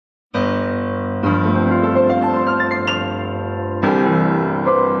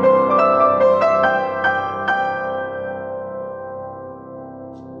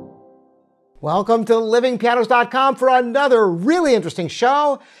Welcome to livingpianos.com for another really interesting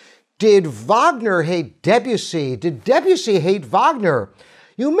show. Did Wagner hate Debussy? Did Debussy hate Wagner?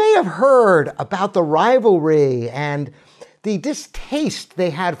 You may have heard about the rivalry and the distaste they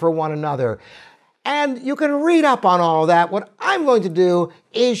had for one another. And you can read up on all of that. What I'm going to do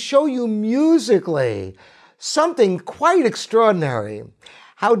is show you musically something quite extraordinary.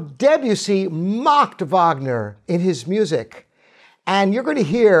 How Debussy mocked Wagner in his music. And you're going to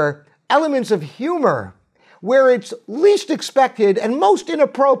hear elements of humor where it's least expected and most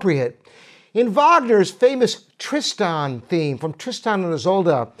inappropriate. In Wagner's famous Tristan theme from Tristan and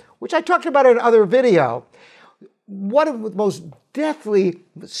Isolde, which I talked about in another video, one of the most deathly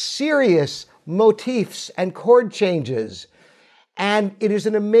serious motifs and chord changes. And it is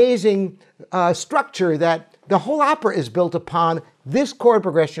an amazing structure that the whole opera is built upon this chord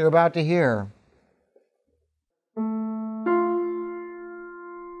progression you're about to hear.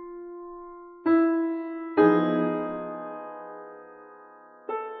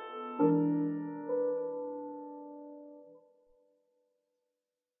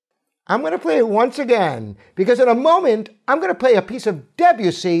 I'm going to play it once again, because in a moment, I'm going to play a piece of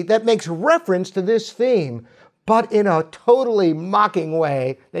Debussy that makes reference to this theme, but in a totally mocking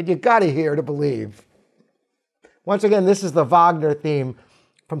way that you got to hear to believe. Once again, this is the Wagner theme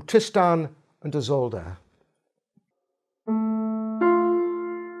from Tristan and Isolde.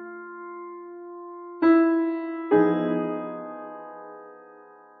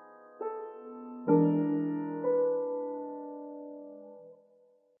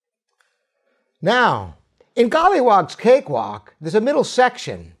 Now, in Golliwogg's Cakewalk, there's a middle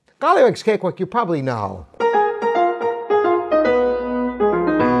section. Golliwogg's Cakewalk you probably know.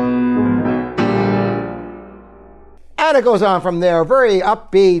 And it goes on from there, very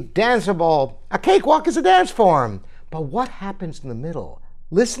upbeat, danceable. A cakewalk is a dance form. But what happens in the middle?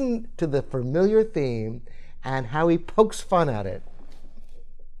 Listen to the familiar theme and how he pokes fun at it.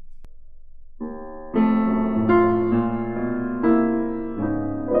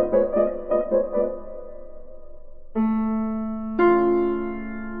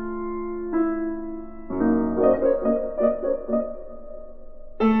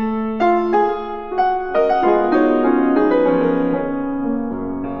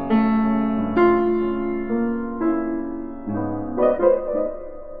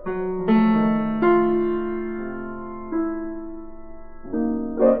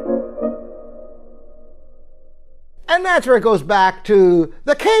 And that's where it goes back to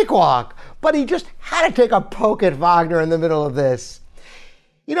the cakewalk. But he just had to take a poke at Wagner in the middle of this.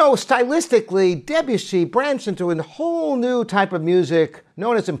 You know, stylistically, Debussy branched into a whole new type of music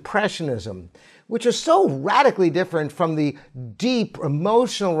known as Impressionism, which is so radically different from the deep,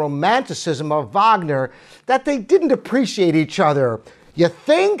 emotional romanticism of Wagner that they didn't appreciate each other. You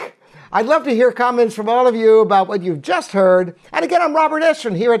think? I'd love to hear comments from all of you about what you've just heard. And again, I'm Robert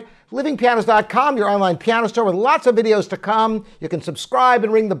Estrin here at livingpianos.com, your online piano store with lots of videos to come. You can subscribe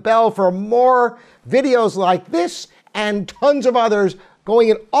and ring the bell for more videos like this and tons of others going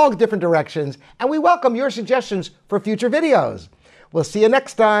in all different directions. And we welcome your suggestions for future videos. We'll see you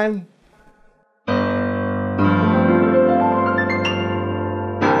next time.